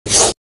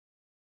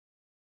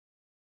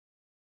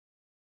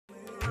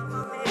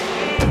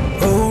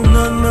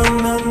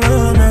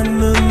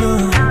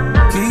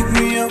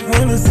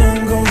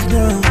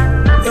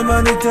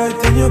it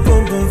tight and you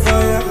pump on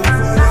fire.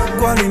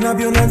 Calling up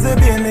your nanze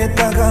biene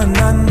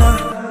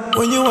taganana.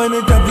 When you wind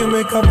it up, you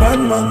make a bad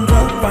man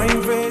drop.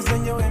 Fine face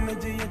and your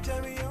energy, your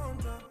cherry on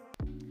top.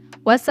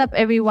 What's up,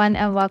 everyone,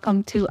 and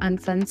welcome to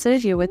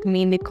Uncensored. You're with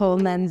me, Nicole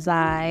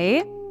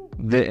Nanzai.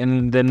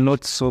 The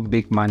not so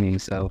big man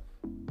himself,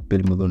 Bill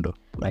Mugundo.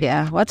 Right?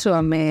 Yeah, was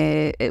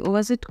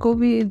it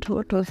COVID?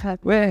 What was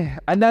happening? Well,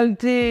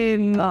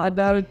 adulting,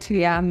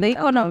 Yeah, the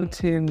economy.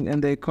 adulting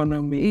and the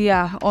economy.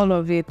 Yeah, all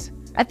of it.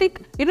 I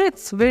think,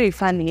 it's very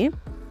funny.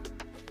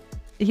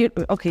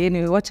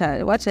 Anyway, watch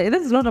it.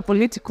 This is not a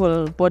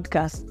political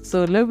podcast,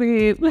 so let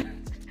me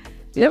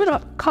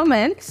not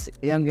comment.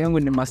 Young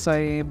in the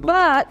Masai.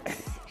 But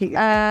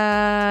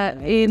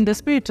in the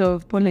spirit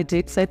of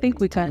politics, I think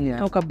we can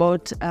talk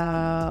about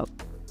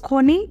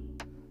Connie.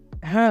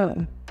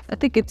 I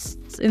think it's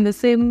in the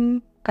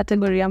same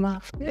category,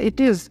 Ama. It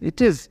is.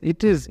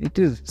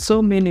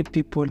 So many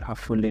people have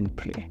fallen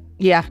prey.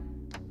 Yeah.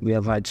 We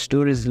have had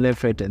stories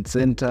left, right, and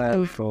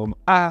center from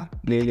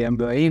Lily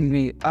ambiwa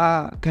hivi,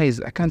 guys,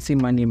 I can't see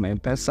money in my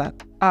pesa.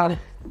 I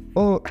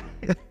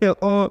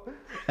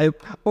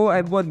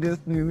bought this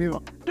new mirror.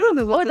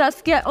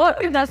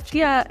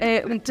 Unasikia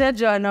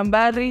mteja wa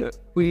nambari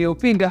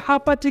Uyopinga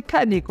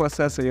hapatikani kwa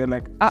sasa. You're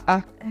like,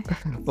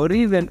 or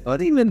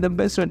even the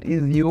best one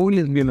is you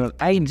always been on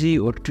IG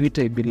or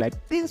Twitter, you'd be like,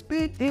 this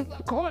page is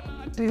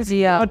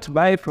not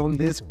buy from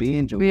this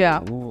page.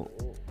 Yeah.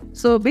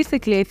 So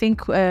basically, I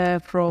think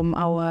from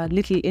our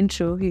little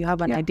intro, you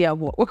have an idea of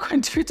what we're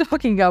going to be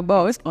talking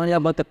about. Only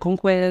about the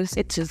conquest.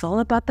 It is all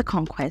about the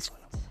conquest.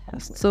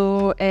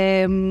 So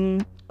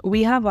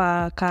we have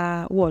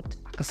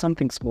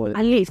Something small.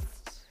 a list.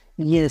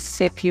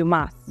 Yes, If you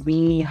must.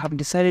 we have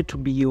decided to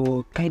be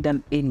your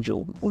guidance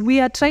angel.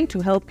 We are trying to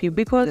help you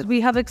because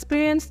we have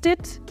experienced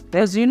it.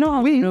 As you know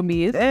how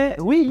Nairobi is.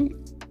 When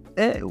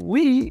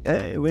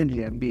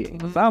you are being.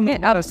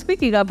 I'm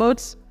speaking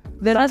about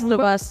the rest of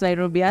us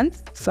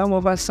Nairobians. Some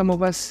of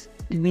us,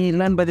 we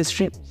learn by the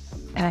street.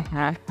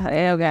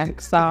 Okay,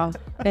 so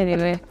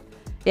anyway.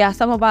 Yeah,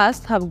 some of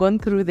us have gone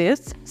through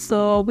this.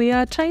 So we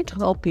are trying to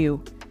help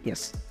you.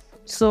 Yes.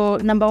 So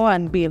number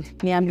one, Bill,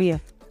 niambie.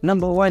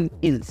 Number one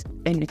is,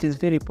 and it is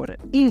very important,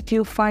 if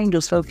you find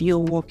yourself, you're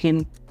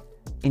walking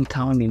in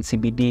town in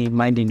CBD,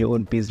 minding your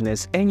own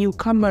business, and you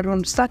come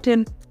around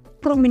certain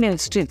prominent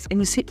streets and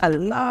you see a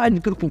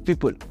large group of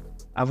people,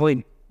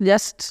 avoid.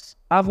 Just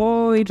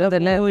Avoid. To the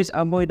left.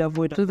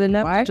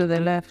 Why? To the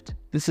left.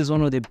 This is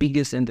one of the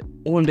biggest and the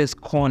oldest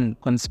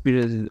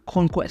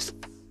conquest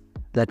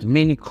that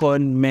many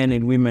con men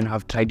and women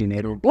have tried in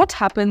Nairobi. What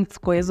happens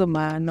kwa hizo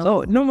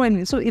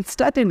maano? So it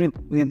started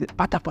with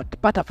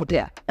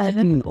patapotea.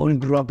 We all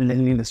grew up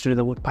learning the story of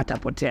the word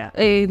patapotea.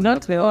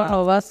 Not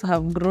all of us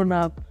have grown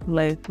up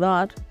like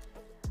that.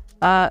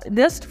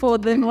 Just for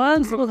the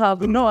ones who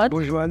have not,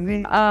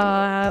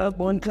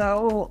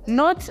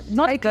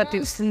 not got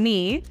its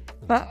knee,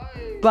 but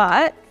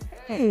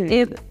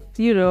if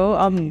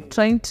I'm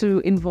trying to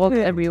involve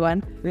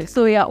everyone.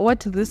 So yeah,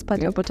 what is this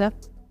patapota?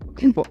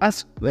 For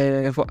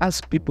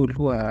us people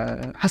who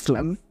are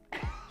hustlers,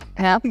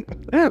 Yeah,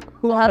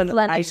 who has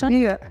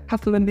nation?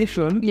 hustler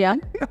nation. Yeah.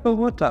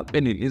 What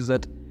happened is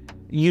that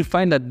you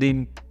find that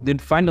they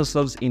find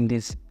themselves in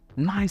this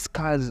nice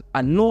cars,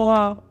 a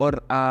Noah or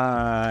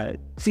a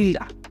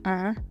Zilla,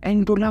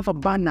 and don't have a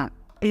banner.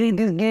 In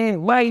this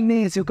game, buy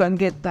this, you can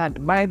get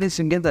that. Buy this,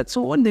 you get that.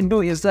 So what they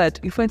do is that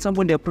you find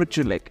somebody approach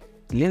you like,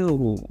 leo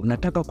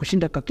unataka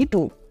kushinda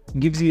kakitu,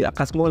 gives you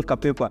a small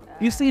paper.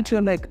 You see it,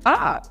 you're like,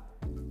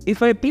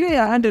 if I play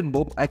 100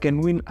 bob, I can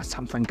win a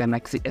Samsung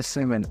Galaxy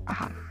S7.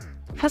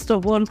 First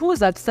of all, who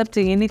is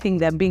accepting anything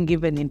they're being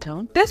given in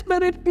town?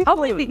 Desperate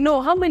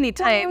people. How many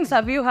times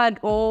have you had,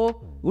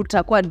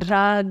 utakuwa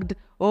drugged,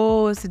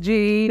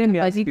 sijui,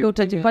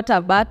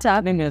 utajipata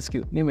bata? Let me ask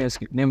you.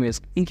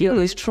 If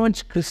you're a strong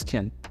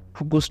Christian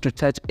who goes to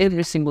church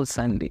every single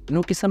Sunday,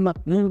 ukisema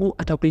Mungu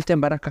atakuletea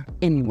baraka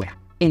anywhere,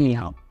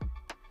 anyhow.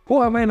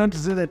 Who am I not to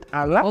say that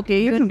Allah?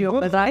 Okay, even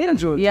your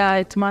angel. Yeah,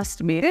 it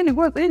must be. It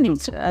must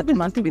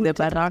be the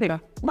baraka.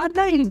 But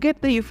now you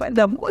get there, you find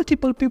there are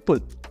multiple people.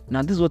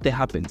 Now this is what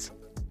happens.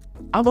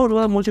 About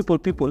all multiple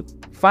people,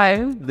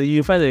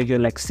 you find that you're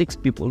like 6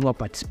 people who are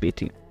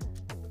participating.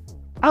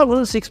 Out of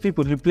those 6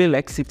 people, you play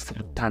like 6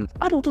 turns.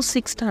 Out of those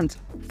 6 turns,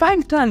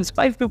 5 turns,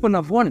 5 people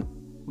have won.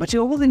 But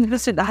you always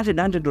invested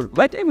 $100.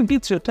 By the time it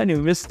gets your turn, you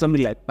invest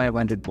something like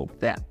 500 bob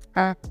there.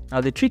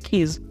 Now the trick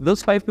is,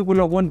 those 5 people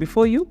who have won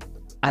before you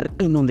are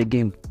in on the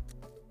game.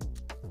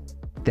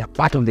 They are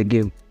part of the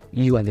game.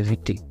 You are the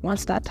victim.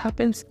 Once that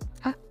happens,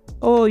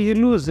 you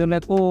lose. You're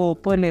like, pole.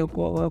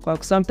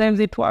 Sometimes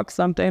it works,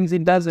 sometimes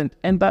it doesn't.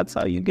 And that's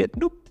how you get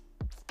duped.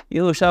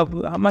 Yo, Sharp,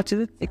 how much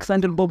is it?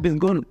 600 bob is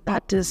gone.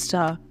 That is,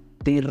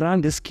 they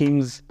run these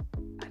schemes.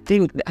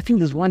 I think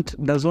there's one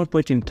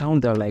point in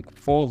town, there are like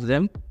 4 of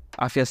them.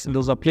 There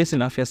was a place in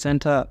Afya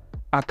Center,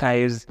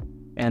 Archives,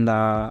 and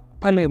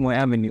Pale Moi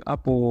Avenue,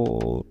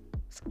 Apo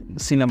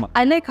Cinema.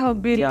 I like how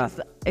Bill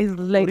is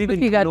like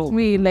looking at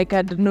me like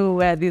I don't know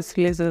where these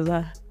places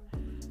are.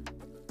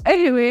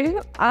 Anyway,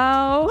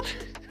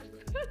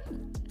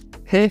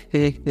 I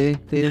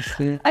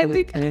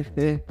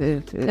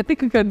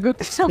think we can go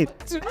to some.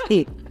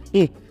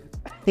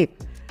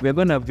 We're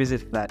gonna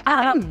visit that.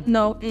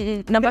 No.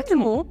 Number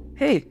two.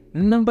 Hey,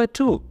 number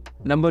two.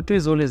 Number two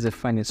is always the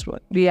funniest one.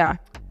 Yeah.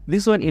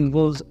 This one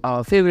involves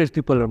our favorite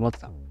people on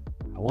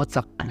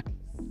WhatsApp.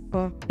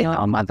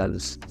 Our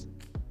mothers.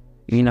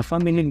 In a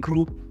family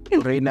group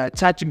or in a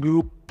church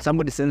group,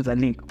 somebody sends a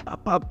link.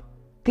 Up.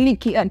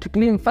 Click here to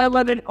claim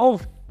 500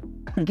 off.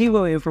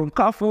 Giveaway from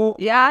Carrefour.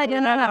 Yeah,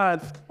 you know.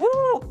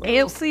 Ooh,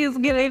 AFC is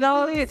giving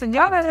all this, and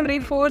y'all have ready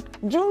for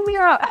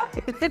Jumia.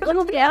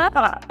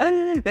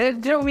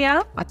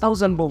 Jumia.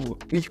 1,000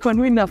 bob. You can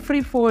win a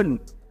free phone.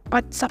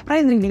 But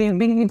surprisingly, I'm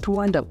beginning to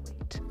wonder,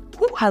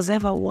 who has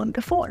ever won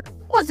the phone?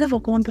 Who has ever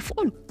won the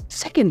phone?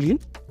 Secondly,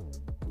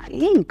 a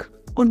link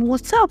on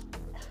WhatsApp.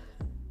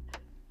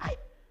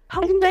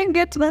 How did I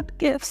get that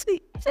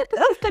KFC?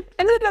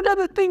 And then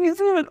another thing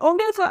is even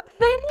ongeza.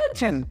 They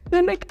mention.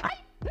 They're like,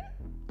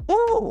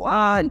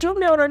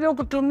 Jumia unajua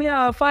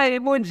kutumia fire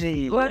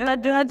emoji.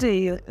 wanajuaje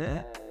hiyo?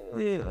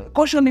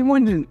 Caution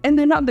emoji. And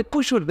they have the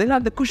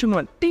caution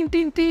one. Ting,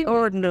 ting, ting.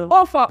 Oh no.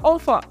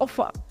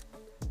 Offer.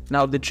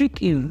 Now the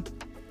trick is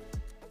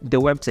the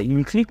website.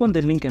 You click on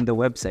the link in the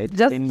website.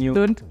 Just and you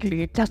don't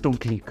click. Just don't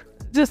click.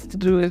 Just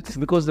do it.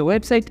 Because the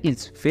website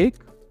is fake.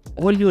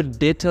 All your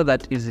data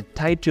that is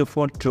tied to your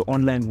phone to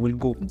online will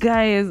go.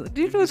 Guys,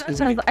 do you know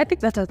I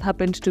think that has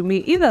happened to me.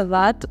 Either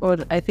that or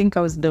I think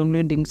I was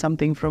downloading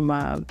something from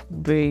a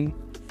very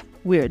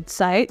weird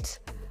site.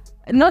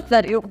 Not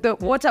that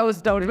what I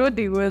was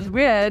downloading was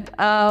weird.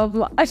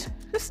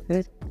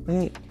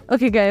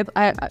 Okay, guys,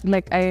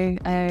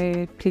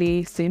 I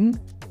play Sim.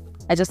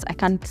 I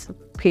can't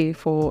pay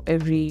for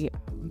every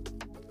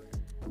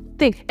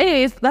thing.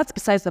 Anyways, that's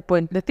besides the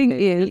point. The thing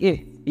is,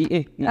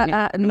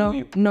 no.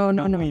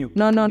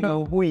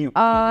 Who you?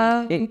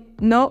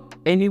 No.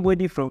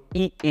 Anybody from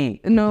EA?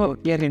 No.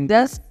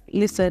 Just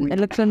listen.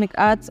 Electronic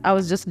Arts. I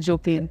was just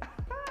joking.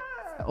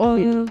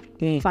 Oh,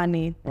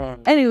 funny.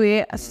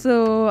 Anyway,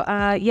 so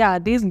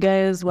these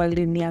guys were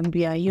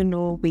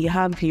niambia, we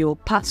have your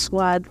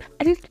password.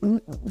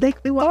 They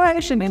were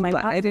actually my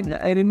password.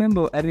 I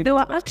remember. They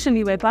were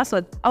actually my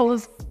password. I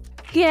was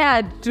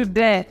scared to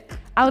death.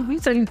 I was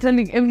literally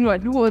telling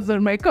everyone who was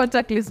on my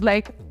contact list,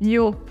 like,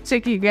 yo,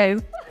 check you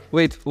guys.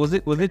 Wait, was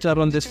it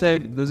around the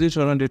time? Was it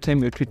around the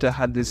time your Twitter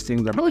had this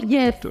thing? Oh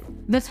yes,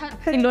 this had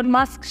Elon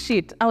Musk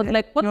shit. I was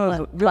like, what?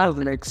 I was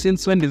like,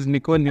 since when is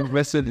Nicole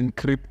invested in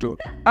crypto?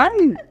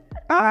 Like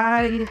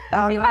I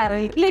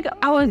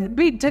was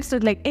being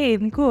texted like, hey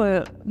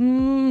Nicole,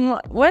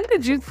 when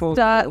did you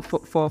start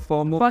for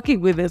fucking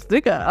with this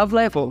nigga? I'm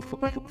like,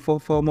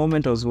 for a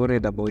moment I was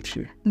worried about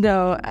you.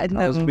 No, I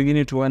was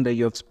beginning to wonder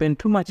you have spent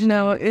too much.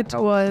 No, it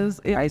was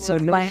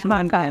my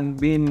hacker. And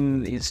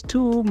being is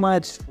too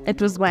much.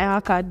 It was my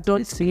hacker.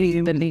 Don't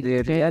see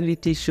the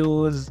reality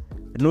shows,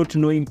 not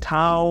knowing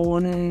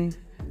town,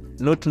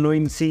 not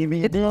knowing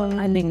CV.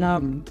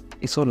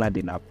 It's all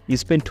adding up. You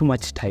spend too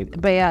much time.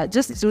 But yeah,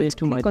 just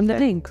click on the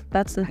link.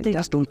 That's the thing.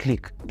 Just don't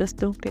click. Just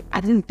don't click.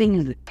 I didn't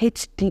think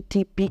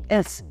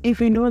HTTPS. If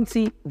you don't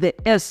see the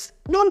S,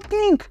 don't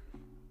click.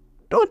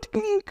 Don't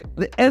click.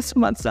 The S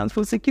man stands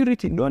for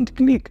security. Don't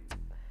click.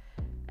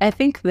 I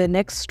think the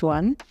next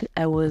one,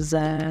 I was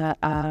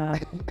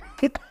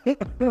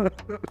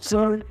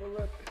sorry.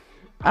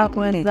 I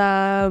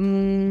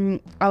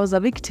was a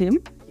victim.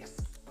 Yes.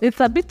 It's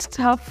a bit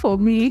tough for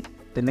me.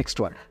 The next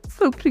one.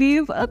 So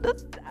please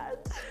understand.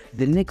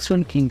 The next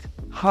one, King,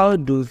 how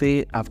do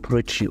they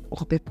approach you?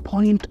 Or the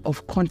point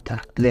of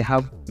contact they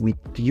have with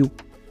you,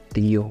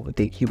 the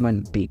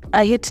human being?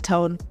 I hate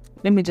town.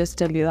 Let me just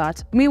tell you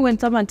that. Me, when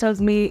someone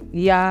tells me,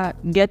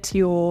 get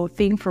your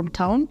thing from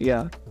town.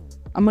 Yeah.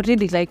 I'm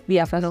already like,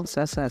 it's not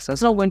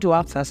going to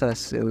work.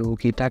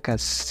 Ukitaka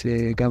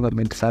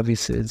government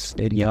services,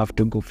 then you have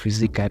to go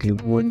physically.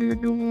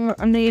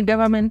 Ni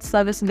government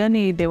service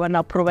gani they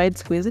wanna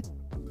provide with it?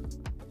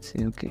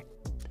 Okay.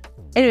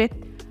 Anyway,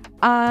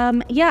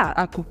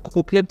 yeah.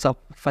 Kukleta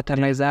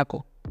fertilizer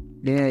yako.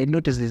 Yeah, I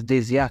noticed these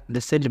days, they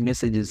send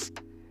messages.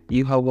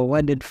 You have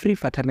awarded free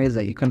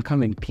fertilizer, you can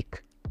come and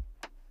pick.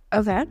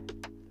 Okay.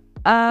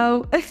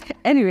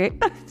 Anyway,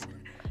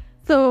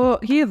 so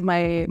here's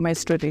my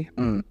story.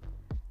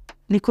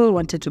 Nicole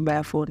wanted to buy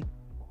a phone.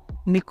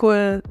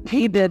 Nicole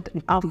needed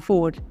a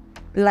phone,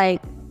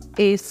 like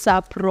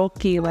ASAP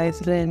Rocky, my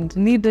friend.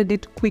 Needed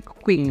it quick.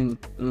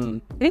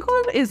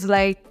 Nicole is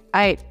like,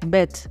 I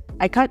bet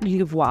I can't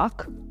leave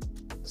work.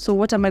 So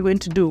what am I going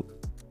to do?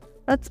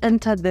 Let's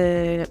enter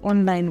the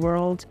online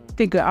world,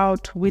 figure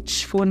out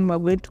which phone we're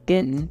going to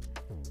get.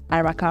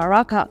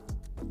 Araka.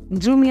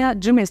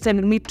 Jumia is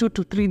telling me 2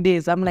 to 3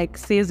 days. I'm like,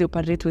 says you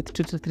operate with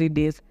 2 to 3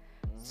 days.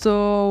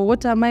 So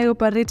what am I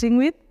operating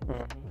with?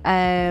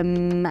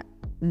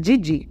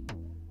 Gigi.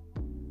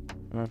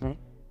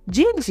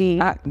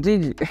 Gigi.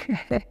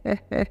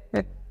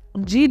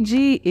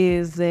 Gigi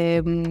is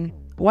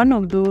one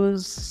of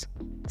those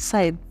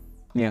sites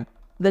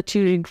that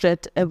you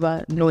regret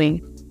ever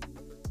knowing.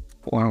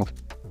 Wow.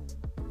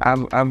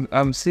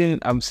 I'm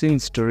seeing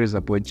stories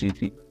about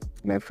Gigi.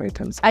 Life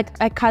items. I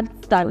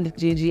can't stand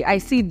Gigi. I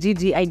see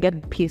Gigi, I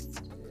get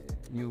pissed.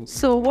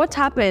 So what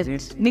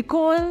happened?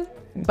 Nicole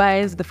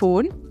buys the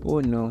phone. Oh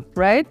no.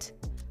 Right?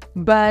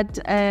 But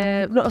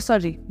no,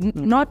 sorry,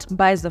 not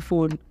buys the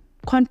phone.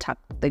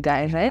 Contact the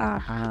guy,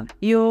 right?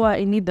 You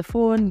need the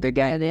phone. The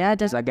guy. Yeah,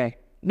 just The guy.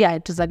 Yeah,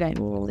 it was a guy.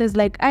 Oh. So it's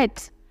like,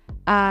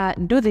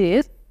 do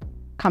this.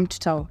 Come to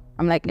town.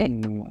 I'm like,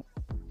 No.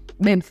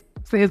 then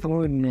says,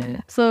 Oh no.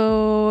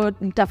 so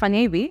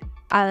nitafanya hivi,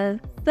 I'll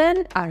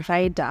send a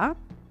rider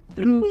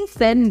through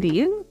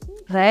sending,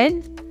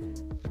 right,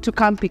 to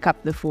come pick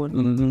up the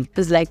phone.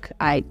 It's like,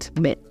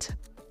 bet.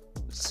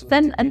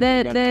 Then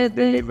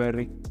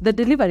the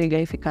delivery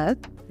guy fikas,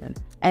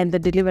 and the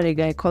delivery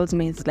guy calls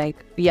me. It's like,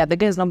 yeah, the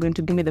guy is not going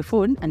to give me the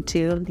phone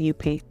until you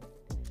pay.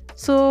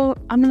 So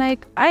I'm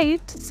like,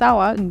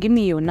 sawa, give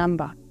me your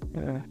number.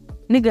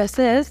 Nigga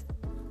says,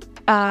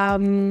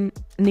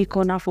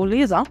 niko na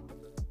fuliza.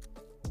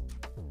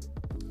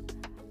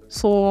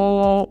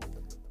 So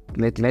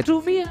Let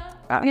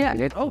yeah.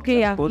 let- Okay,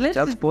 yeah.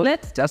 Just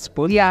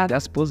pause. Yeah.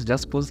 Just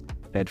pause.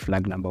 Red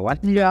flag number 1.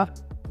 Yeah.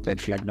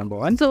 Red flag number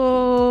 1.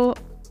 So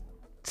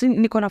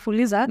niko na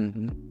fuliza,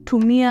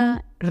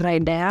 tumia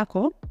rider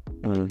yako,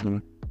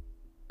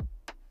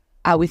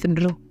 I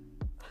withdraw.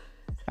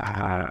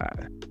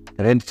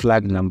 Red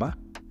flag number.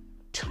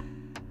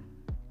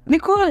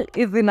 Nicole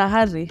is in a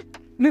hurry.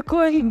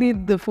 Nicole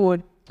needs the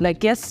phone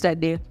like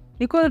yesterday.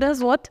 Nicole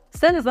does what?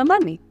 Sends the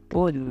money.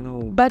 Oh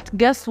no. But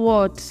guess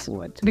what?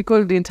 What?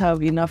 Nicole didn't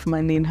have enough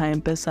money in her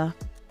M-Pesa.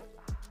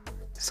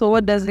 So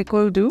what does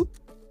Nicole do?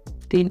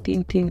 Tin.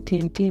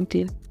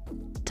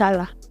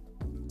 Tala.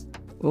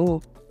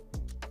 Oh.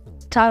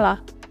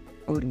 Tala.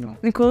 Oh no.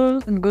 Nicole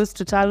goes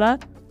to Tala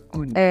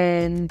Oh no.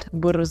 and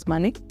borrows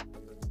money.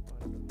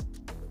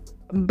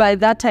 By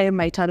that time,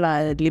 my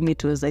Tala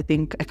limit was, I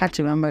think, I can't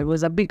remember, it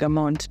was a big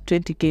amount,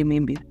 20K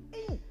maybe.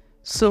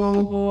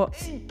 So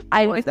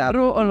I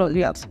withdraw all of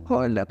that.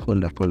 Hold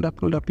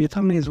up. Your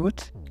thumbnail is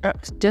what?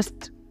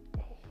 Just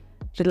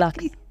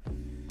relax.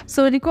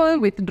 So Nicole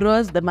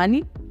withdraws the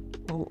money,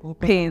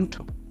 pays.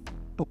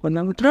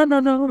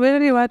 No,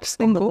 very much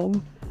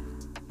single.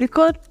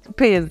 Nicole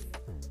pays.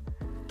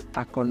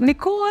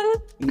 Nicole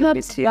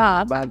comes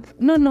back.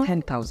 No.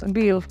 10,000.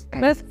 Bill.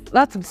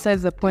 That's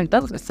besides the point.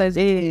 That's besides.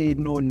 Hey,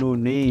 no.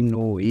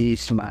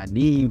 It's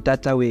money.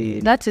 That away.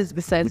 That is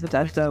besides the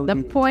point.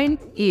 The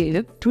point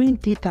is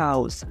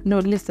 20,000. no.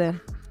 Listen.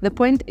 The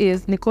point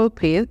is Nicole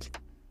pays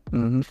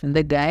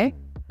the guy,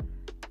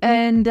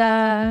 and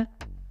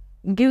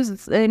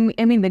gives. I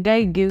mean, the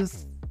guy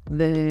gives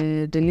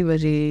the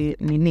delivery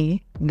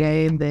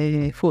guy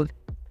the phone.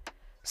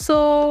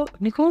 So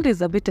Nicole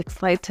is a bit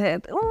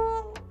excited. Oh,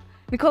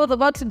 Nicole's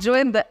about to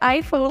join the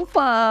iPhone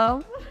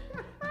farm.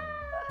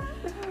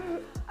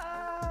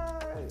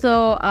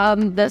 So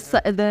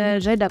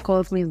the rider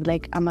calls me,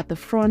 like, I'm at the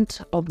front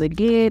of the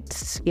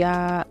gate.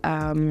 Yeah,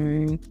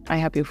 I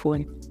have your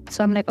phone.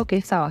 So I'm like, okay,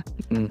 sawa.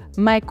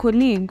 My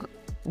colleague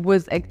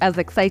was as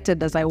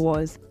excited as I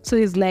was. So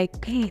he's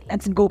like, hey,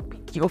 let's go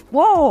pick your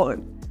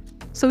phone.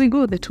 So we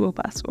go, the two of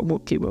us. We're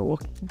walking.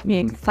 Me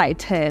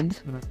excited.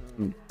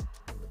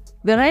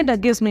 The rider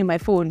gives me my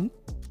phone.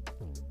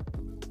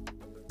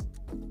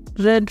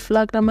 Red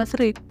flag number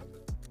 3.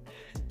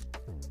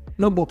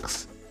 No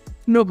box.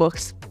 No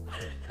box.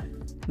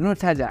 No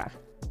charger.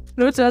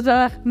 No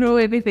charger. No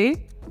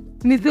anything.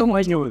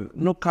 Manual.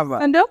 No cover.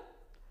 And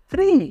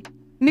 3.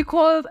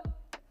 Nicole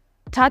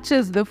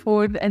touches the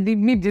phone and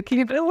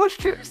immediately the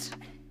washes.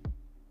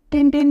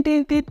 Ding.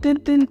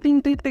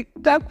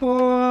 That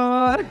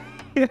phone.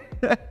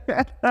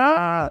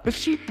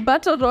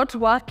 Battle not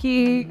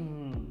working.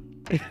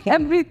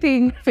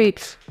 Everything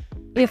fakes.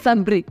 It's a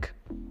brick.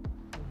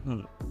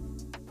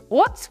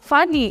 What's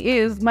funny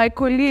is my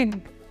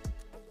colleague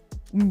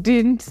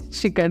didn't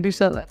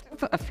shikanisha that.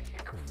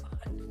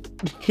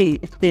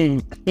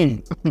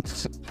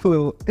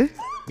 So,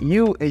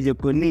 you and your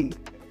colleague,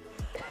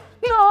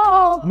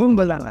 No!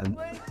 Bumbalan,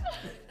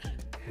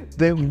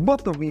 the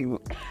both of you.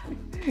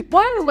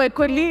 Why my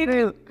colleague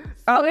is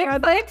so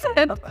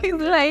excited? He's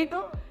like,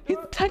 he's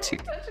touching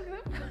them.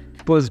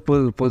 Pause.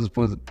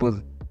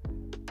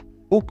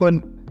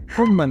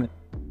 Come on.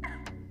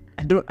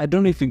 I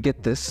don't know if you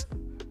get this,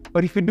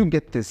 but if you do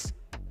get this,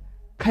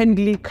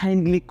 kindly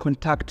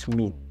contact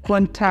me.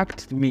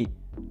 Contact me.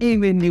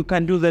 Even you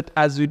can do that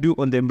as we do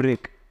on the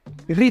break.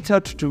 Reach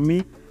out to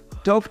me,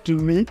 talk to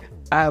me.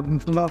 I'm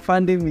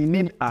finding we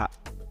need I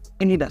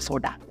need a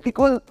soda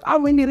because how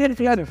many red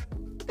flags?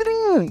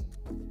 3.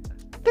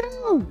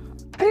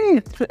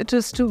 It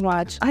was too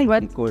much.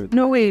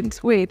 No, wait.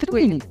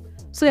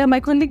 So yeah, my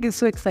colleague is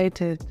so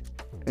excited.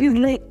 He's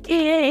like,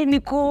 hey,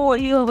 Nicole,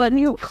 you have a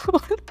new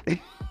phone.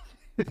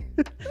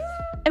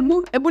 Let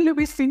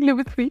me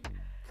see.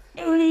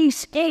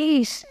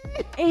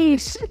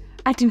 Ace.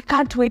 And you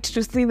can't wait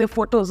to see the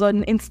photos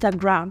on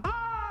Instagram.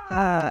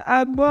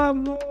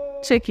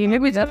 Checking,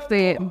 let me just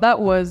say, that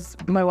was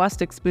my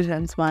worst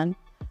experience, man.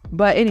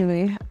 But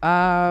anyway,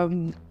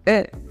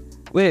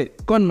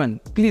 Wait, Conman,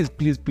 please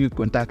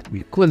contact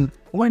me. Call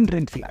one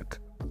red flag.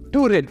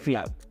 2 red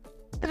flags.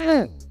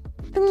 Hey,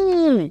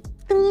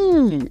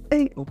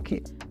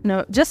 okay.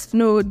 No, just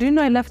no. Do you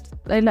know I left?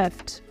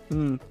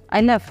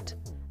 I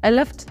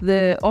left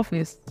the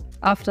office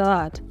after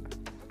that.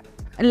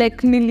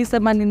 Like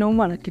nilisema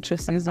ninaumwa na kichwa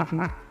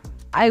sasa.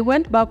 I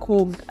went back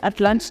home at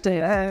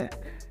lunchtime.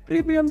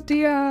 Premium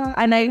tier.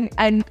 And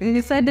I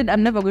decided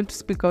I'm never going to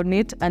speak on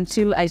it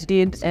until I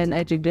did, and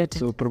I regret it.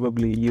 So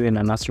probably you and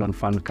an Aslan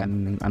fan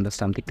can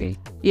understand the pain.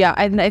 Yeah,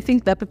 and I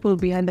think the people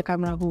behind the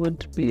camera who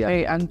would be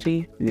very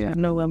angry. Yeah.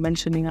 No, we're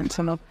mentioning and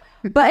so on.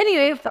 But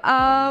anyway,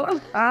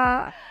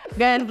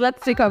 guys,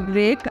 let's take a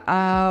break.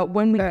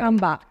 When we come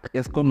back.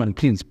 Yes, Coleman,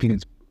 please.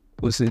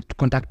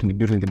 Contact me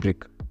during the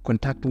break.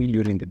 Contact me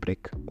during the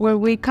break. When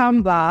we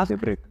come back. The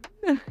break.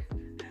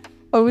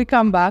 When we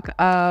come back,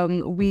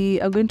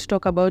 we are going to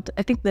talk about,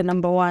 I think, the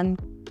number one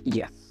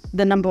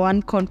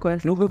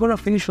conquest. No, we're going to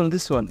finish on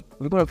this one.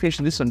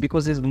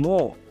 Because there's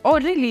more. Oh,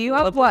 really? You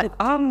have what?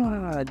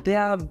 There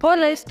are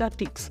Pole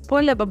statics.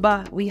 Pole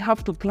Baba, we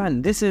have to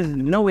plan.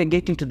 Now we're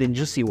getting to the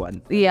juicy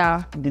one.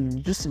 Yeah. The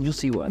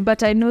juicy one.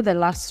 But I know the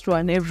last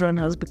one, everyone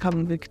has become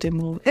a victim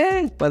of.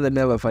 But I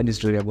never find a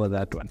story about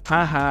that one.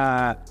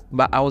 Haha.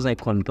 But I was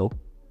icon though.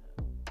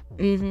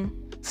 Mm-hmm.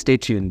 Stay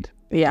tuned.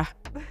 Yeah.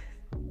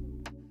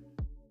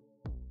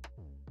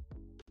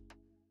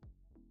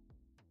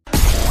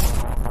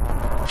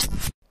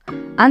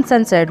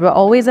 Uncensored, we're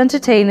always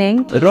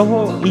entertaining.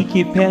 Roho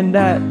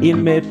ikipenda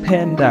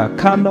imependa,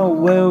 kama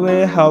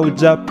wewe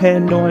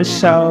haujapenda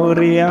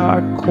shauri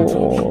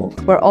yako.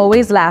 We're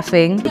always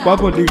laughing.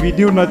 Kwako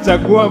DVD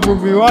unachagua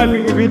movie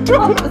 1 vitu.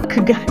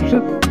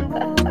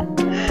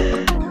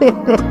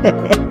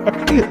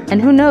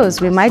 And who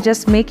knows, we might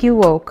just make you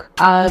woke.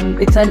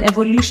 It's an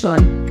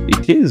evolution.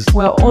 It is.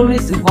 We're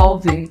always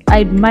evolving.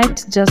 I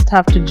might just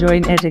have to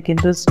join Eric in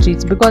those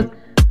streets because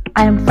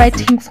I am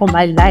fighting for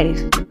my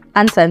life.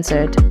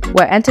 Uncensored,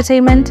 where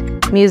entertainment,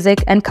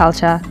 music, and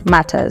culture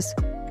matters.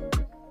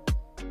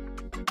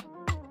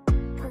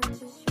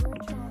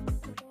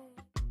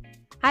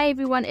 Hi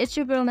everyone, it's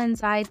your girl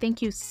Nanzai.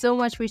 Thank you so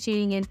much for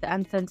tuning in to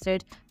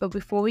Uncensored. But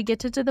before we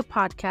get into the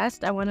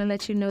podcast, I want to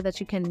let you know that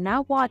you can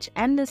now watch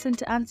and listen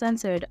to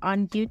Uncensored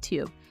on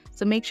YouTube.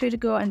 So make sure to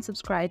go and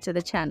subscribe to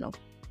the channel.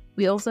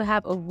 We also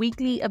have a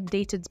weekly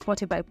updated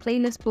Spotify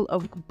playlist full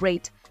of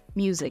great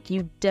music.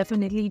 You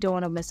definitely don't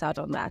want to miss out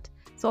on that.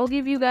 So I'll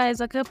give you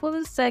guys a couple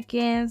of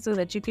seconds so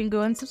that you can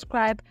go and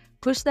subscribe,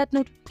 push that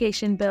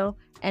notification bell,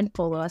 and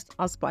follow us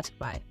on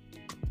Spotify.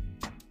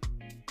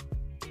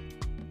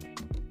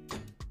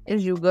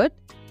 Is you good?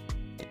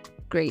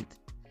 Great.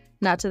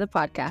 Now to the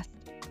podcast.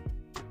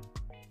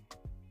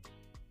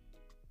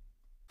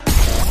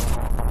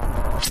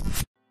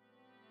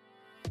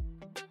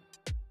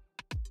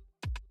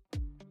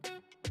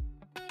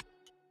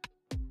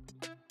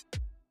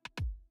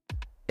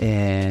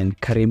 And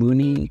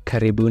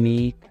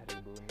karibuni.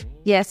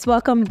 Yes,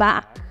 welcome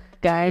back,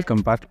 guys.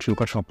 Welcome back to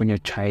Kunywa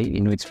Chai.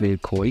 You know it's very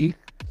cold.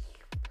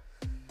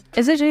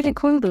 Is it really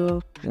cool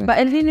though? Yeah. But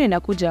El Nino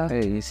inakuja.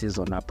 Hey,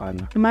 season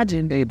hapana.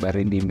 Imagine. Hey,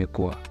 baridi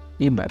imekuwa.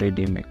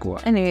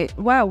 Anyway,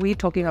 why are we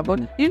talking about?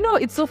 You know,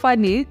 it's so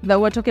funny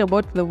that we're talking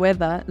about the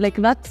weather. Like,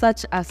 that's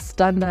such a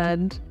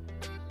standard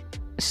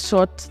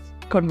short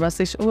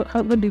conversation.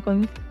 How do you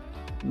call it?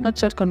 Not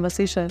short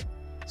conversation.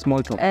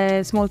 Small talk.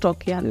 Small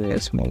talk, yeah. Yeah,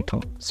 small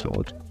talk.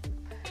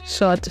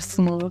 Short,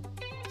 small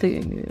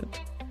thing.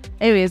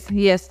 Anyways,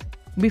 yes.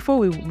 Before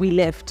we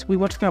left, we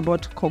were talking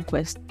about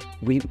conquest.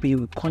 We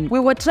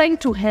were trying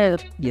to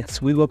help.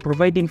 Yes, we were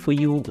providing for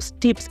you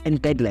tips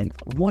and guidelines.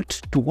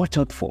 What to watch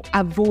out for.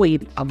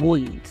 Avoid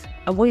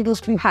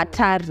those people.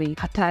 Hatari.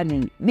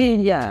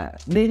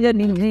 Danger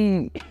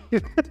nini.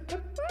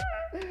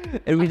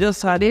 And we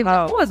just had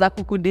how. What was that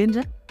kuku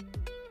danger?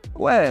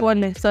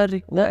 Where?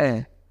 Sorry.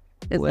 Where?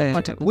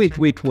 Wait,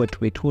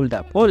 hold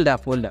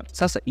up.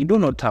 Sasa, you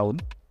don't know town.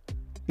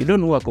 You don't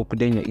know where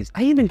Kokudenya is.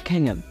 Are you even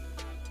Kenyan?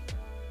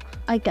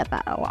 I get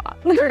that a lot.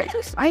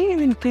 Are you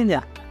even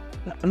Kenya?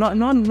 Not in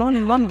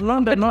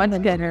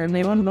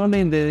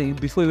the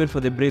before we went for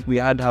the break, we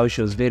had how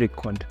she was very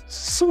cold.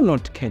 So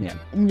not Kenyan.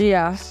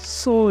 Yeah.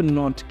 So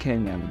not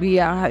Kenyan.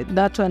 Yeah,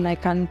 that one I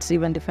can't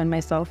even defend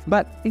myself.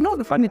 But you know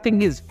the funny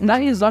thing is,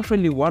 that is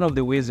actually one of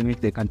the ways in which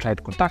they can try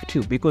to contact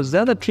you. Because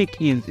the other trick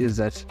is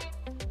that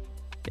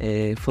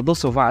for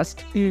those of us,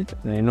 I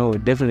know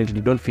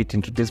definitely don't fit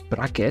into this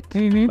bracket,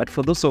 but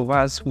for those of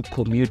us who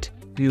commute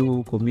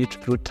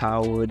through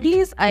town,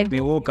 Please,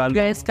 we walk you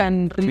guys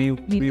can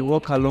we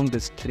walk along the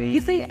street. He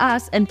say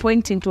us and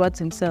pointing towards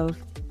himself,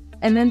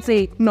 and then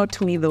say not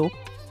me though.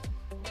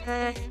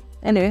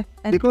 Anyway,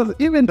 because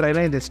even right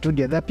now in the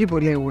studio, there are people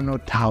here who know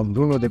town,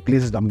 who know the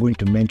places I'm going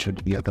to mention.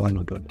 The other one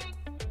who don't.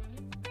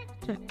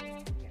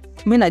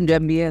 me na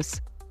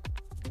MBS.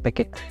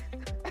 Okay.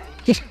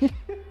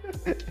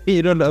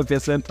 You don't know Afya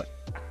Center.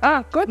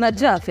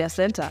 Najua Afya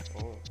Center.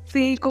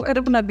 See,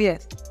 karibu na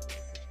BS.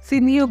 See,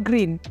 Neo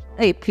Green.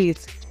 Hey,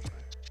 please.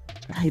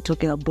 What are you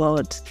talking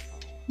about?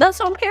 That's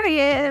what I'm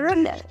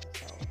hearing.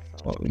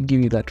 Oh, we'll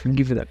give you that. We'll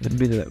give you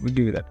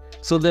that.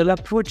 So they'll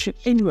approach you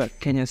anywhere.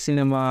 Kenya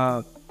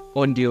Cinema,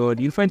 Odeon.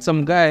 You find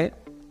some guy,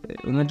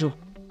 unajua,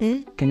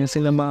 can you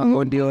say them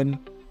Odeon?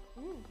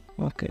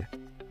 Okay.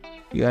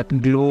 You're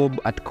at Globe,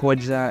 at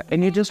Koja,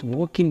 and you're just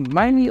walking,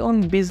 mind your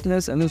own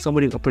business, and then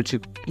somebody approaches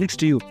you, next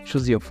to you,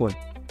 shows you your phone.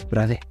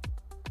 Brother,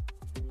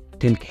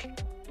 10K.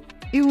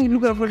 You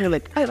look at the phone, you're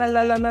like,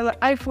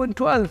 iPhone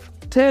 12,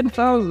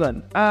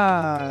 10,000.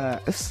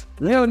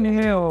 Leo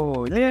ni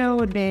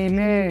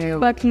leo.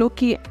 But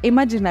Loki,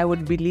 imagine I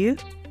would believe.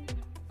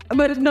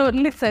 But no,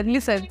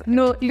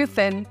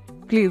 listen.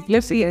 Please,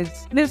 let's see it.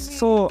 This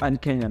so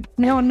un-Kenyan.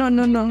 No.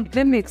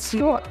 Let me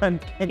explain. So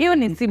un-Kenyan.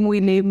 Even in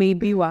Simwine,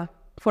 maybe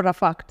for a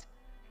fact.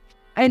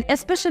 And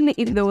especially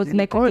if there was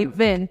like an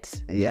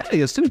event. Yeah,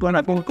 you're still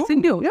gonna go.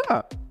 Sindio?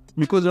 Yeah.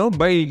 Because you're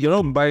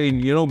not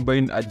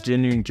buying a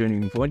genuine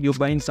phone. You're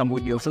buying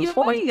somebody else's You're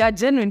phone. buying a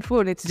genuine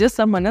phone. It's just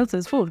someone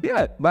else's phone.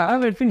 Yeah, but I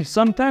haven't finished.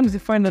 Sometimes they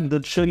find that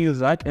they'll show you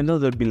that, and then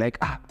they'll be like,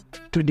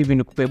 don't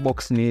even pay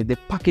box ni the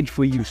package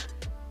for you.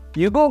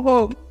 You go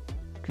home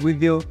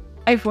with your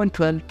iPhone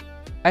 12,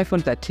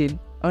 iPhone 13,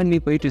 only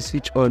for you to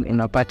switch on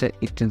and apart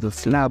it is a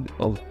slab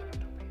of.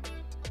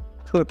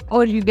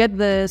 Or you get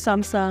the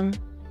Samsung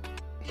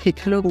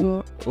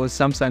logo. Or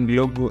Samsung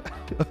logo,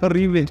 or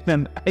even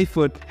an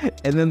iPhone,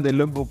 and then the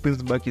logo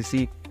pulls back. You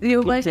see,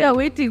 You guys are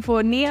waiting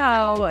for ni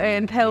hao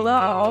and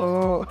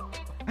hello.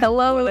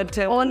 Hello,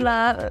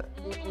 hola.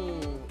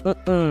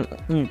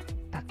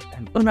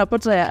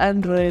 Unapata ya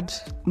Android.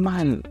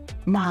 man.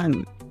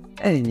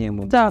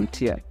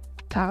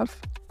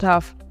 Tough.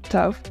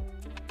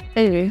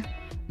 Anyway.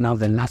 Now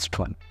the last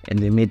one and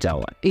the major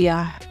one.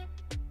 Yeah.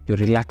 You're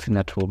relaxing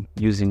at home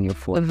using your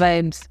phone.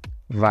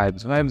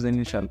 Vibes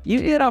initial. You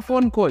hear a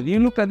phone call. You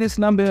look at this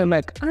number. You're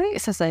like,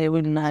 Sasa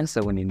yun na.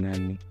 answer when in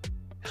nani.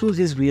 So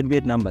these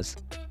weird numbers.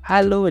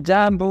 Hello,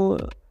 Jambo.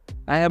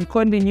 I am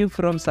calling you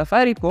from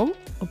Safaricom.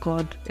 Oh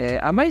God.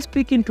 Am I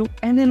speaking to?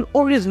 And they'll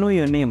always know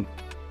your name.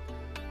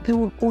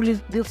 They'll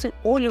say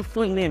all your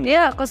full name.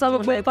 Yeah, because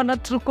I'm a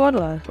true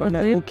caller.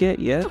 Okay,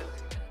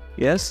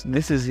 yes,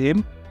 this is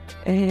him.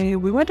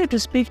 We wanted to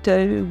speak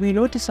to. We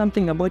noticed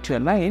something about your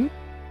line,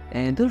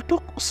 and they'll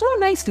talk so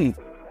nicely.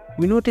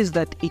 We noticed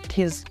that it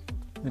is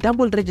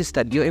double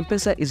registered. Your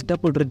M-Pesa is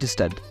double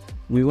registered.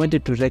 We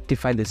wanted to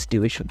rectify the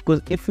situation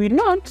because if we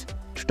not,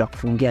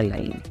 tutakufungia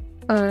line.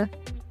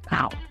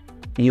 How?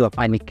 You are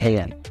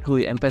panicking. Who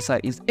M-Pesa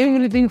is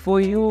everything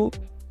for you.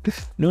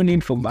 No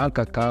need for bank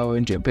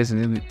account,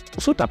 M-Pesa.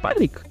 So ta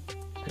panic.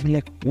 I'm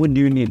like, what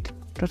do you need?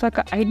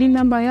 Tunataka ID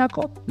number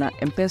yako na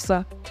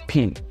M-Pesa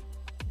PIN.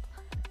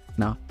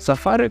 Now,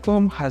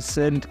 Safaricom has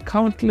sent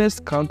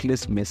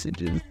countless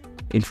messages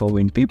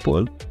informing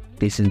people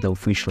this is the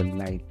official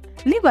line.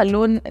 Leave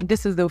alone,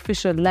 this is the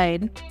official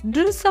line.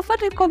 Do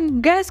Safaricom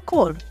guys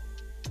call?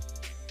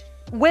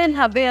 When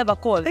have they ever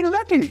called?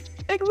 Exactly.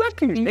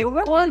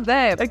 Call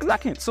them.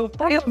 Exactly. So,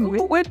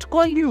 wait to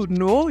call you.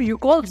 No, you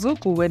call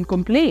Zuku and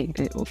complain.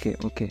 Okay.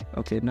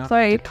 Now,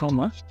 Sorry.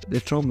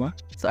 the trauma.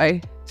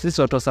 Sorry. This is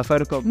what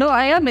Safaricom. No,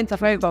 I am in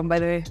Safaricom, by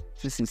the way.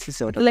 This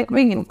is what Like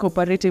being in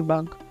cooperative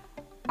bank.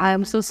 I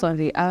am so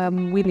sorry. I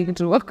am willing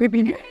to work with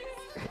you.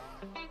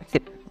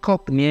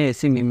 Cop niye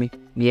si mimi.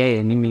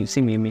 Niye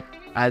si mimi.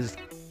 As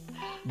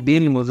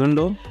Bill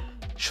Muzundo,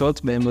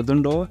 short by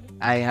Muzundo,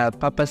 I have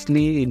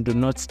purposely do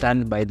not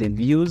stand by the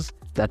views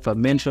that were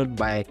mentioned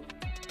by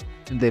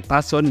the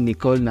person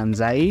Nicole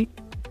Nanzai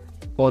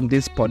on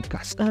this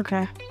podcast.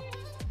 Okay.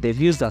 The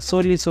views that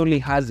solely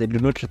has, they do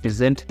not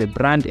represent the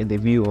brand and the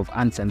view of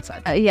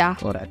Uncensored. Yeah.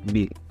 Or at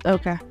Bill.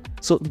 Okay.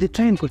 So they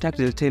try and contact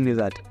you, tell you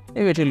that.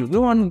 Let me tell you,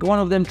 one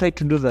of them tried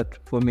to do that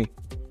for me.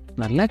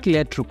 Now, luckily, I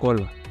had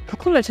Truecaller.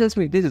 Truecaller tells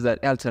me this is an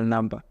Airtel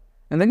number.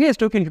 And the guy is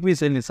talking to me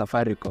saying it's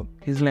Safaricom.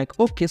 He's like,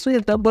 okay, so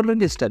you're double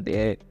registered.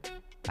 I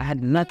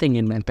had nothing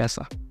in my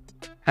M-Pesa.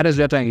 I was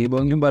writing,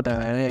 but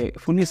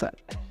Funisa.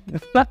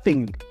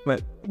 Nothing.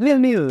 But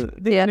nil.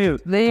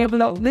 They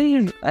blocked.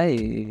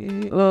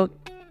 Well,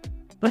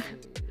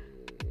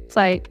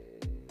 sorry.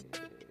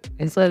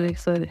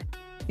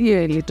 You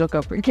really talk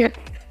up again.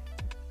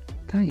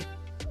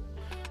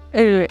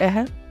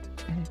 Anyway,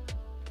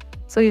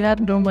 So you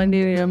had no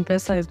money in your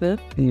M-Pesa, is it?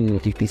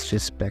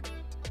 Disrespect.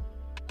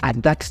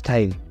 At that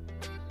time.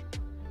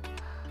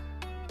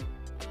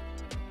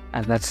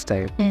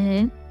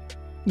 Mm-hmm.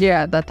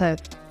 Yeah, at that time.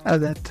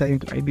 At that time,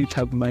 I didn't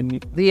have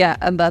money. Yeah,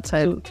 at that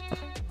time.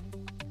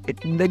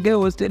 The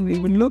girl was telling me,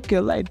 lock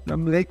your light.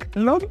 I'm like,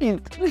 lock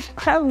it.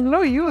 Hell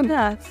no, you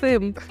not.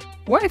 Same.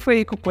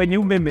 Wi-Fi iko kwenye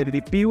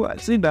umemelipiwa,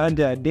 sina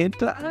haja ya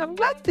data. I'm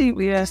nothing.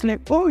 We was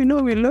like,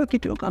 we lock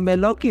it. Okay, I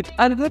lock it.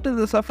 I'll go to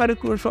the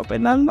Safaricom shop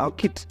and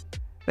unlock it.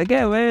 The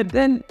guy went,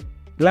 then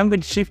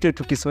language shifted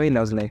to Kiswahili.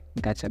 I was like,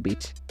 gotcha,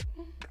 bitch.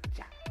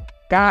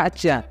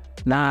 Gotcha.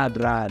 Nah,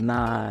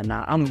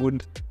 I'm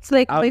good. It's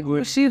like, I'm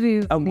good.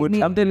 I'm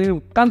good. I'm telling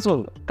you,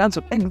 cancel.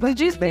 But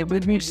just stay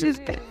with me.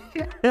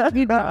 I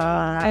mean,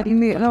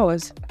 that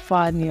was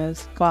fun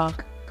years.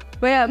 Fuck.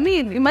 But yeah,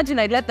 imagine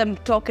I let them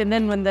talk and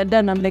then when they're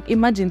done, I'm like,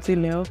 imagine si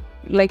leo.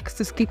 Like,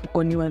 siski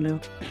kukoniwa leo.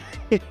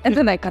 And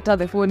then I cut out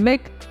the phone.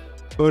 Like,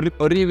 or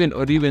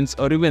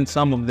even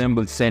some of them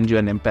will send you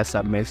an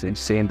M-Pesa message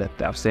saying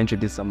that I've sent you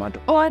this amount.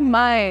 Oh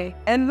my!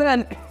 And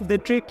then the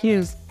trick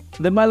is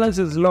the balance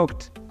is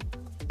locked.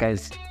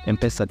 Guys,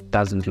 M-Pesa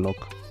doesn't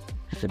lock.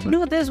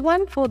 No, there's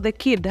one for the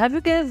kid. Have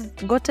you guys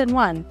gotten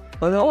one?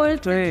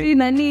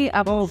 Nani,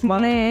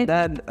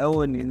 Dad,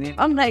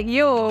 I'm like,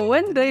 yo,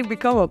 when do I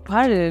become a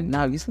parent?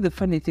 Now, you see the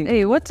funny thing.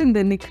 Hey, what's in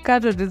the Nick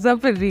Carter is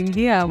happening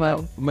here,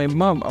 man? My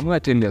mom, I'm going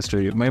to tell you a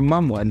story. My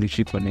mom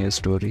alishikwa na hiyo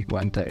story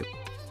one time.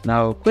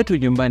 Now, kwetu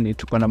nyumbani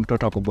tuko na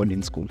mtoto ako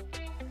boarding school.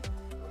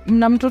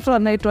 Mna mtoto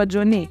anaitwa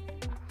Johnny.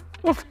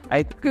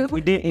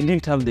 We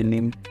didn't have the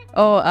name.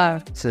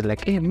 So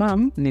like, hey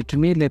mom,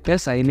 nitumie ile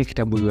pesa ile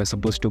kitabu you were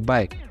supposed to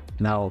buy.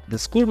 Now, the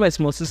school my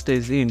small sister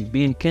is in,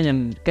 being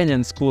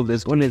Kenyan school,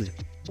 there's always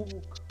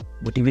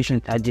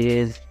motivation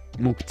charges,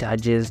 book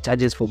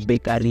charges for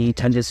bakery,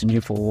 charges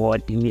for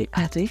what? Ini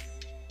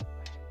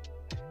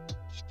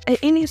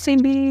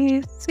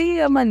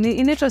CBC, man,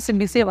 inaitwa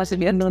CBC ama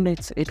CBC? No,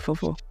 it's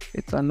 844.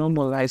 It's a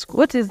normal high school.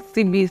 What is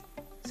CBC?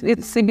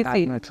 It's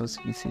CBC. No, it's not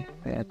CBC.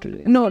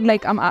 No,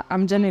 like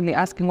I'm generally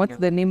asking, what's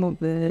the name of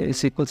the...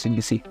 It's called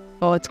CBC.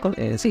 Oh, it's called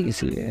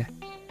CBC, yeah.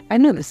 I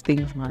know this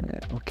thing, man.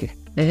 Okay.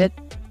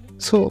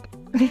 So,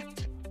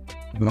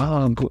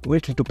 mom,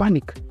 waiting to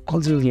panic.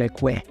 Calls me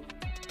like, where?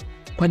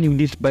 When you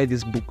need to buy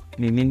this book?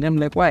 I'm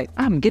like, why?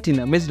 I'm getting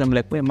a message. I'm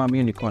like, where, mom,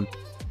 unicorn?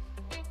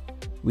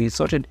 We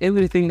sorted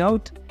everything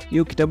out.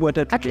 You kitabu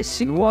actually,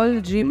 she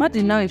called you.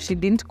 Imagine now if she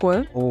didn't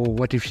call. Oh,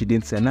 what if she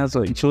didn't send?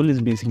 So it's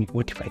always been thinking,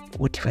 what if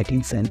I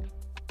didn't send?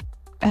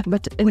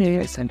 But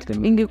anyway, I sent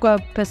them. Ingekuwa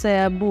pesa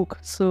ya book,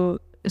 so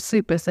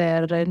si pesa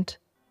ya rent.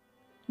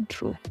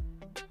 True.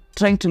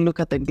 Trying to look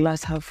at the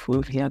glass half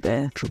full here,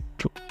 there. True.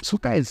 So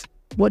guys,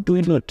 what do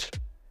we note?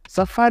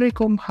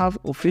 Safaricom have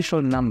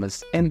official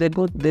numbers, and they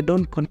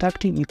don't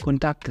contact you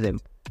contact them.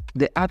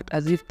 They act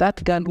as if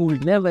that girl will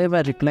never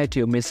ever reply to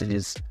your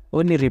messages.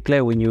 Only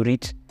reply when you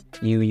reach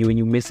when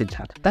you message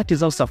her. That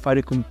is how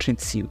Safaricom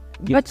treats you.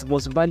 You're the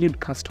most valued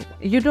customer.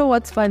 You know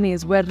what's funny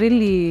is we're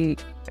really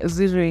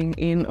zeroing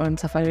in on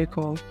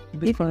Safaricom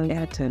before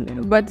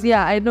Airtel. But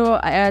yeah, I know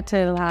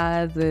Airtel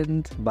has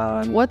and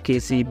what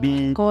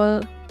KCB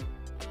call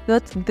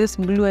that's this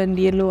blue and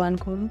yellow one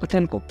called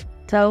Telco.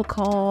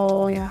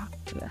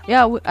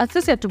 Yeah. At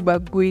least to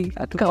bagui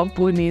at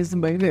companies,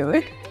 by the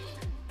way.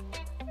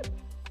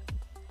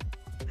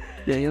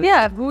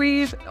 Yeah,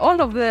 we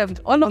all of them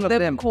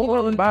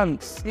call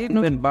banks.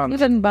 Even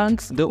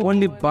banks. The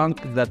only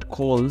bank that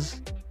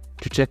calls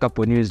to check up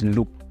on you is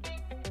Loop.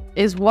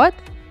 Is what?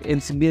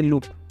 NCBA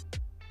Loop.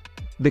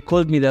 They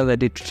called me the other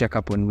day to check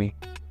up on me.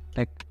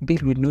 Like, Bill,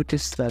 we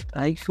noticed that.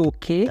 Are you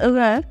okay?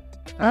 Okay.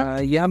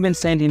 You haven't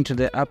signed into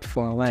the app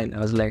for a while. I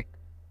was like,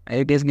 are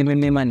you guys giving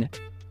me money?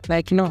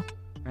 Like, no.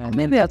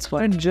 Maybe that's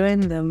why I join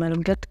them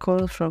and get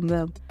calls from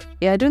them.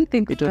 Yeah, I don't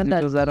think it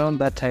was around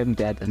that time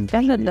that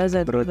Canada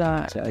doesn't do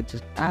that. I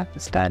just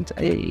understand.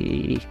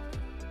 It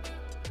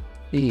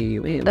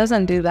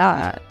doesn't do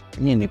that.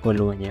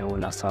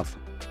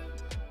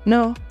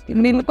 No,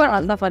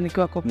 nilikuwa nasafa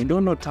nikiwa kwa. You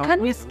don't know town.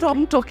 Can we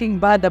stop talking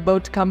bad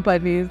about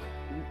companies?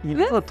 You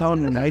know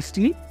town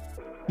nicely.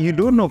 You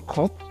don't know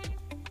cop.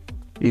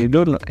 You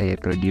don't know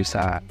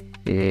producer.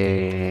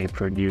 You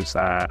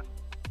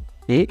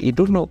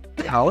don't know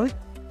how.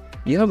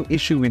 You have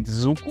issue with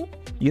Zuku.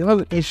 You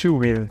have issue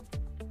with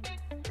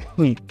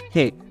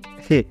hey.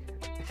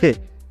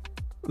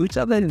 Which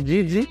other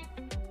GG?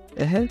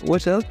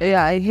 What else?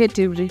 Yeah, I hate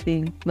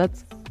everything.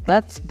 That's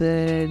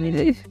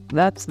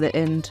the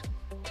end.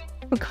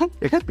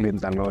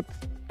 Explains a lot.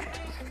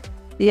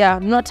 Yeah,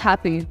 I'm not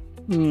happy.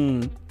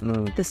 No.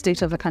 The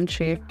state of the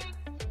country.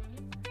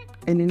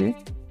 Anyway,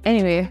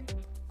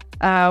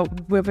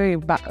 we're very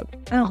bad.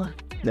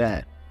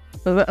 Yeah.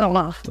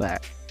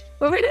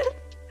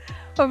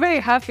 We're very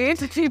happy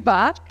to be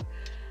back.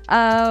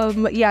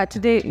 Yeah,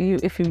 today,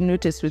 if you've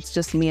noticed, it's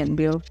just me and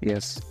Bill.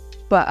 Yes.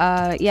 But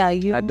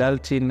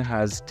Adulting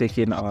has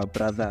taken our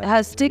brother.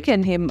 Has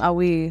taken him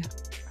away.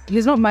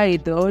 He's not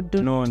married though.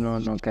 No,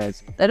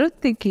 guys. I don't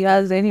think he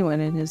has anyone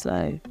in his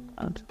life.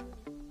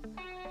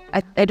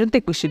 I don't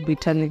think we should be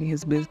telling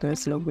his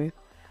business, Logwe.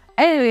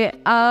 Anyway,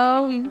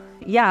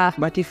 yeah.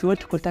 But if you want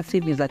to contact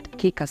him, is at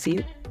K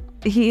Casio.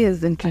 He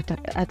is in at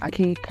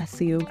K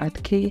Casio.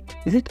 At K,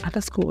 is it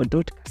 _ or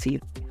 .Casio?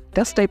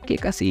 Just type K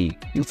Casio.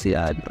 You'll see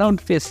a round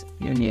face.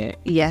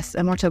 Yes,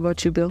 and what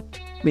about you, Bill?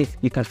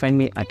 You can find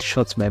me at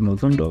Shots by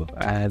Movundo.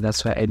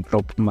 That's where I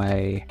drop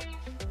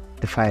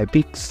the fire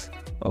pics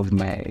of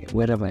my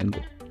wherever I go.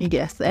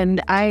 Yes,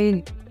 and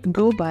I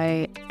go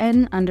by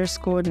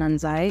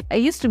N_Nanzai. I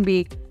used to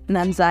be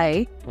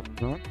Nanzai.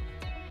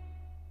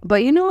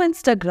 But you know,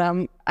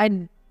 Instagram,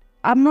 I'm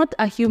not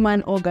a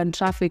human organ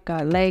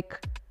trafficker.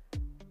 Like,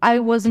 I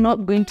was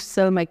not going to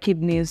sell my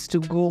kidneys to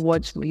go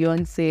watch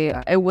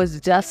Beyonce. It was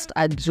just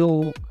a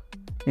joke.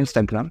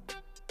 Instagram?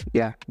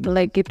 Yeah.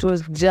 Like, it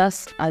was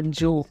just a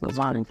joke.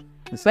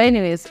 But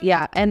anyways,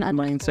 yeah. And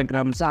my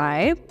Instagram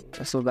side.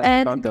 So that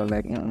and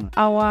like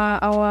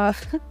our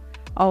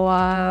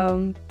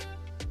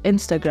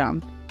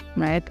Instagram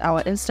right?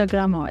 Our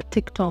Instagram, our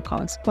TikTok,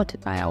 our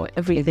Spotify, our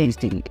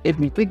everything.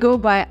 Everything. We go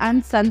by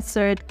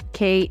uncensored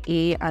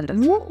KA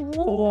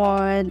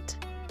underscore.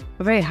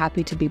 We're very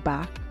happy to be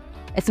back.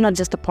 It's not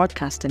just a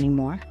podcast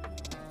anymore.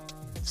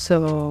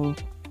 So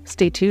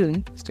stay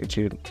tuned. Stay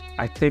tuned.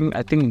 I think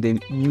then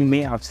you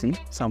may have seen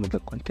some of the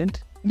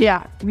content.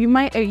 Yeah, we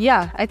might.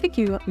 I think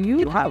you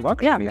have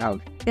actually. Yeah. You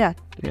have. Yeah.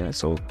 Yeah.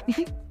 So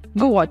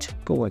Go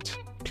watch,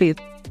 please.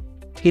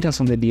 Hit us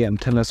on the DM.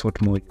 Tell us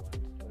what more.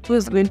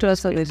 Who's going to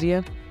answer the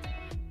DM?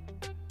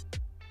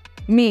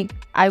 Me.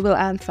 I will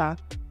answer.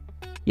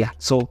 Yeah.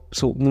 So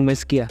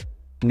mumesikia.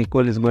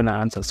 Nicole is going to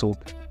answer. So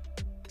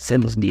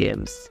send us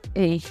DMs.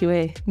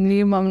 Anyway, Send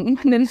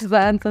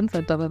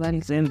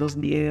those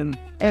DMs.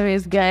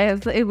 anyways,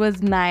 guys, it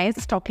was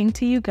nice talking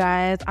to you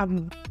guys.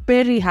 I'm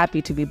very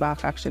happy to be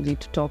back, actually,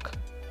 to talk.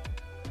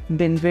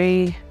 Been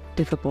very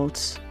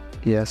difficult.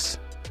 Yes.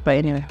 But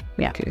anyway,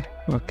 yeah.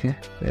 Okay.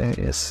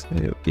 Yes.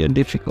 You're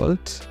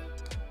difficult.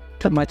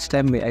 Too much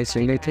time we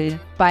isolated.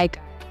 Bye.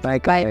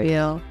 Bye.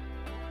 Real.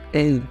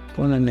 Hey,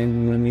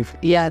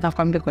 Yeah,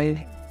 nakwambia kwa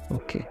hivi.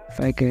 okay.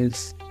 Bye,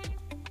 guys.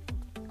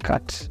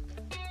 Cut.